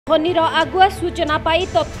फनीर आगुआ सूचना पाई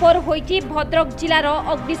तत्पर होइछि भद्रक जिलार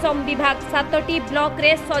अग्निशम विभाग 7टी ब्लॉक रे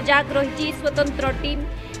सजाग रही स्वतंत्र टीम।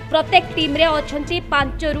 प्रत्येक टीम रे अछंती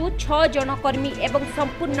 5 रु 6 जन कर्मी एवं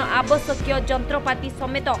संपूर्ण आवश्यक जंत्रपाति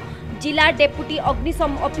समेत जिला डेपुटी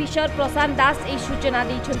अग्निशम ऑफिसर प्रशांत दास ए सूचना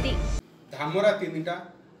दैछंती। धामरा 3टा,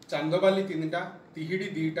 चांदबाली 3टा, तिहिडी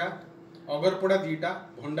 2टा, अगरपड़ा 2टा,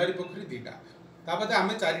 भंडारी पोखरी 2टा, ताबदे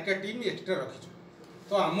आमे 4टा टीम एक्स्ट्रा रखिछु।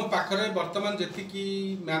 तो आम पाखरे वर्तमान जेतिकी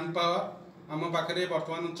मैन पावर आम पाखरे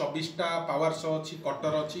वर्तमान 24टा पावर सो अच्छी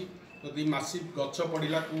कटर अच्छी यदि मासिव गच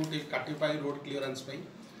पड़ा कौटे काटी रोड क्लीयरेंस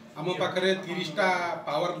आम पाखरे 30टा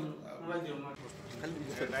पावर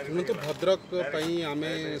तो भद्रक आम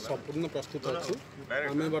संपूर्ण प्रस्तुत अच्छु।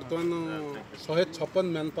 आम बर्तमान 156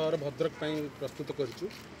 मैन पावर भद्रक प्रस्तुत करूँ।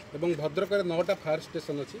 भद्रक 9टा फायर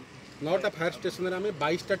स्टेशन अच्छी। 9टा फायर स्टेशन आम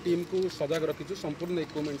 22टा टीम को सजाग रखीचु संपूर्ण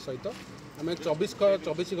इक्विपमेंट सहित। आम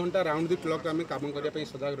 24 घंटा राउंड द क्लॉक आम काम करने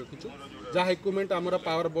सजाग रखीचु। जहाँ इक्विपमेंट आमर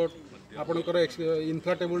पावर बोट आपणकर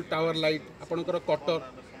इन्फ्राटेबल टावर लाइट आपणकर कटर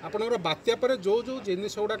आपणकर बात्या पर जो जो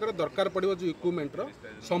जिनिस गुड़ाक दरकार पड़ो जो इक्विपमेंटर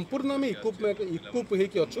संपूर्ण आम इक्विप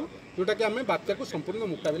होगी अच्छु जोटा कि आम बात्या को संपूर्ण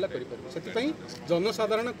मुकाबला करें।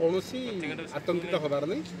 जनसाधारण कौन आतंकित हबार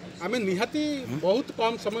नहीं। आम निहाती बहुत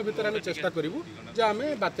कम समय भितर आम चेष्टा करूँ जे आम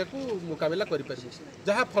बात्या को मुकाबला करें।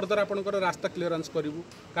 जहाँ फर्दर आपणकर रास्ता क्लीयरेंस करूँ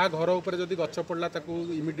क्या घर उपर जदि गच पड़ा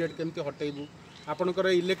इमिडिएट केमती हटेबू आपणकर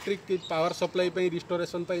इलेक्ट्रिक पावर सप्लाई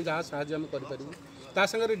रिस्टोरेशन जहाँ साहाय्य आम करें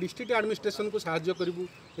सागर डिस्ट्रिक्ट एडमिनिस्ट्रेशन को साहाय्य करूँ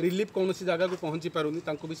रिलीफ कौन सी जगह को पहुँची पारूनी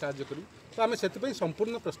तांको भी साहाय्य करूँ। तो आम से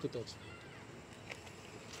संपूर्ण प्रस्तुत अच्छे।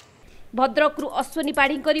 भद्रक अश्विनी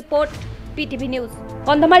पाढ़ी रिपोर्ट पीटीवी न्यूज।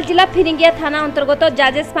 कंधमाल जिला फिरिंगिया थाना अंतर्गत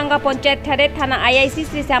जाजेसपांगा पंचायत ठारे थाना आईआईसी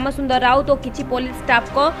श्री श्यामसुंदर राउत और किछि पुलिस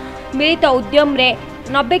स्टाफ को मिलित उद्यम रे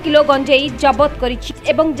 90 किलो गंजेई जबत करिछि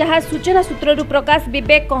एवं जहाँ सूचना सूत्ररु प्रकाश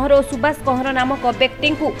विवेक कंहर और सुभाष कंहर नामक व्यक्ति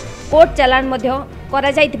को कोर्ट चालान मध्य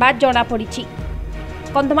करा जाइतिबा जणा पड़िछि।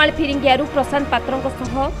 कंधमाल फिरिंगियारू प्रशांत पात्रों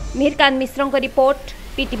सह मिहिरकांत मिश्रଙ୍କ रिपोर्ट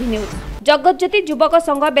पीटीवी न्यूज। जगतज्योति युवक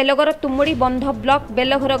संघ बेलगर तुमुड़ी बंध ब्लॉक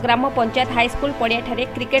बेलघर ग्राम पंचायत हाईस्कूल पड़िया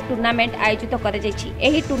क्रिकेट टूर्नामेंट आयोजित कर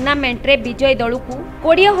टूर्नामेंट रे विजयी दल को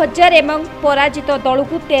 20,000 एवं पराजित दल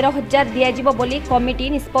को 13,000 दियाजिबो बोली कमिटी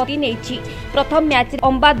निष्पत्ति नेछि। प्रथम मैच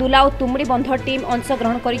अंबादुला और तुमुड़ी बंध टीम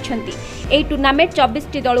अंशग्रहण करिसेंती। एही टूर्नामेंट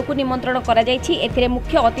 24 दल को निमंत्रण करा जायछि। एथिरे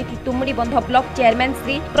मुख्य अतिथि तुमुड़ी बंध ब्लॉक चेयरमैन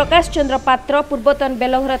श्री प्रकाश चंद्र पात्र, पूर्वतन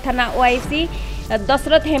बेलघर थाना ओआईसी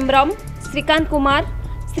दशरथ हेम्ब्रम, श्रीकांत कुमार,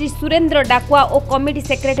 श्री सुरेंद्र डाकुआ और कमिटी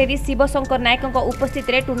सेक्रेटरी शिवशंकर नायक उपस्थित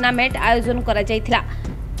रे टूर्नामेंट आयोजन करा जायथिला।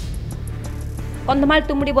 Kandhamal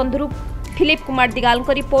तुमुड़ी बंधुरु Philip Kumar दिगाल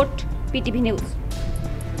report PTV news.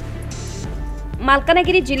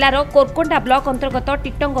 Malkangiri जिलार कोरकोंडा block अंतर्गत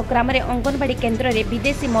टिटंग ग्राम रे अंगनवाड़ी केन्द्र रे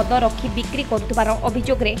विदेशी मद रखी बिक्री करुवार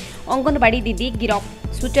अभियोग रे अंगनवाड़ी दीदी गिरफ।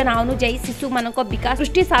 सूचना अनुसार शिशु मानक विकास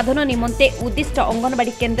दृष्टि साधन निमंते उद्दिष्ट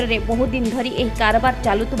अंगनवाड़ी केन्द्र रे बहु दिन धरी एही कारबार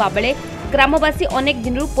चालुतबा बेले ग्रामवासी अनेक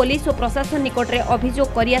दिन पुलिस और प्रशासन निकट में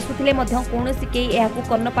अभियोग कर आसुथिले मध्य कौनसी केही एहाकु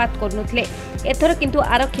कर्णपात करुनथिले। एथर किंतु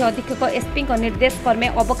आरक्षी अधीक्षक एसपी निर्देश क्रमे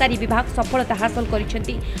अबकारी विभाग सफलता हासिल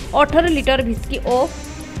करिसेंती। 18 लिटर व्हिस्की और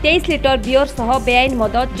 23 लिटर बियर सह बेआईन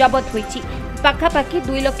मद जबत होईछि। पाखापाखि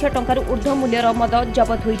 2 लाख टंकार ऊर्ध्व मूल्यर मद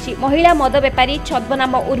जबत होईछि। महिला मद बेपारी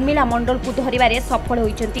छद्मनाम उर्मिला मंडल को धरिबारे सफल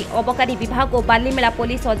होईछंती। अबकारी विभाग और बालीमेला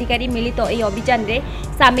पुलिस अधिकारी मिलित एही अभियान रे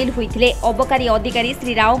सामिल होइथिले। अबकारी अधिकारी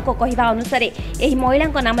श्री राव को कहिबा अनुसार एही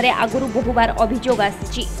महिला नाम रे आगुरु बहुबार अभियोग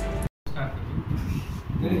आसीछि।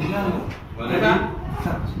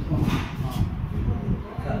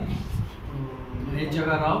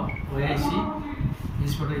 जगह Rao OIC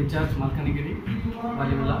inspector in charge Malkangiri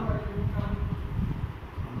Balimela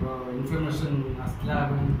information आसला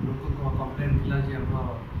लोक कंप्लेन थिला जे हम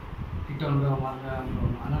टिटन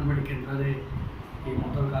आंगनवाड़ी केन्द्र में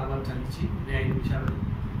मटर कारबार चलती बेआईन हिसाब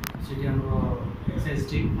से हम एक्साइज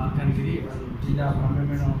टीम मालकानगिरी जिला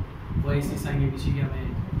गवर्नमेंट ओआईसी संगे मिसिक आम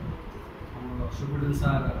सुप्रिटेडेंट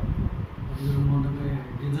सार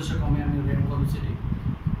निर्देश क्रमे आम रेड करूँ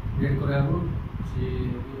रेड कर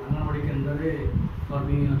आंगनवाड़ी केन्द्र में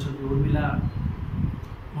कर्मी अच्छा उर्मिला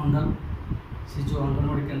मंडल से जो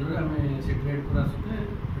अंगनवाड़ी केन्द्र आम से रेड कर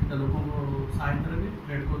लोक सहायता भी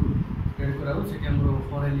रेड कराऊ से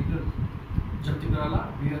फॉरेन लिकर जब्ती कराला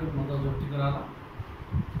बियर मद जब्ती कराला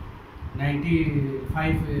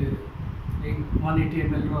 180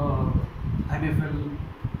 ml IMFL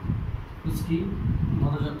उसकी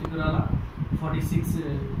मद जब्ती कराला 46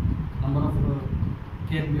 नंबर ऑफ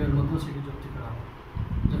कैन बियर मद से जब्ती कराला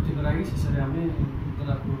जब्ती कराई शेष आम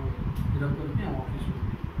गिरफ करके ऑफिस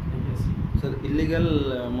सर इलीगल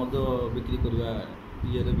मद बिक्री करवा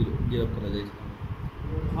ये गिरफ करा जाए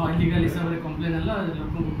हाँ इलिगाल हिसाब से कम्प्लेन है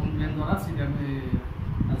लोक कम्प्लेन द्वारा से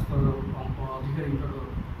आज पर अधिकारी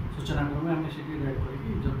सूचना क्रमे आम से रेड करके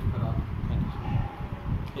जब्त करा।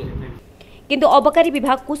 किंतु अबकारी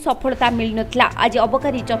विभाग को सफलता मिल नथिला। आज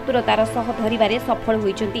अबकारी चतुरतार सह धरिबारे सफल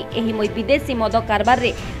होइचंती। एही विदेशी मद कारबार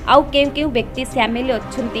रे आउ केउ व्यक्ति सामिल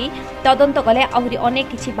अछंती तदंत कले आहुरी अनेक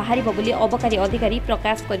किछि बाहरिबो बोली अबकारी अधिकारी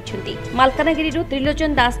प्रकाश करिसंती। मालकानगिरी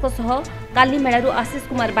त्रिलोचन दास को सह काली मेळारू आशीष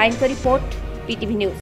कुमार बाइन रिपोर्ट पीटीवी न्यूज।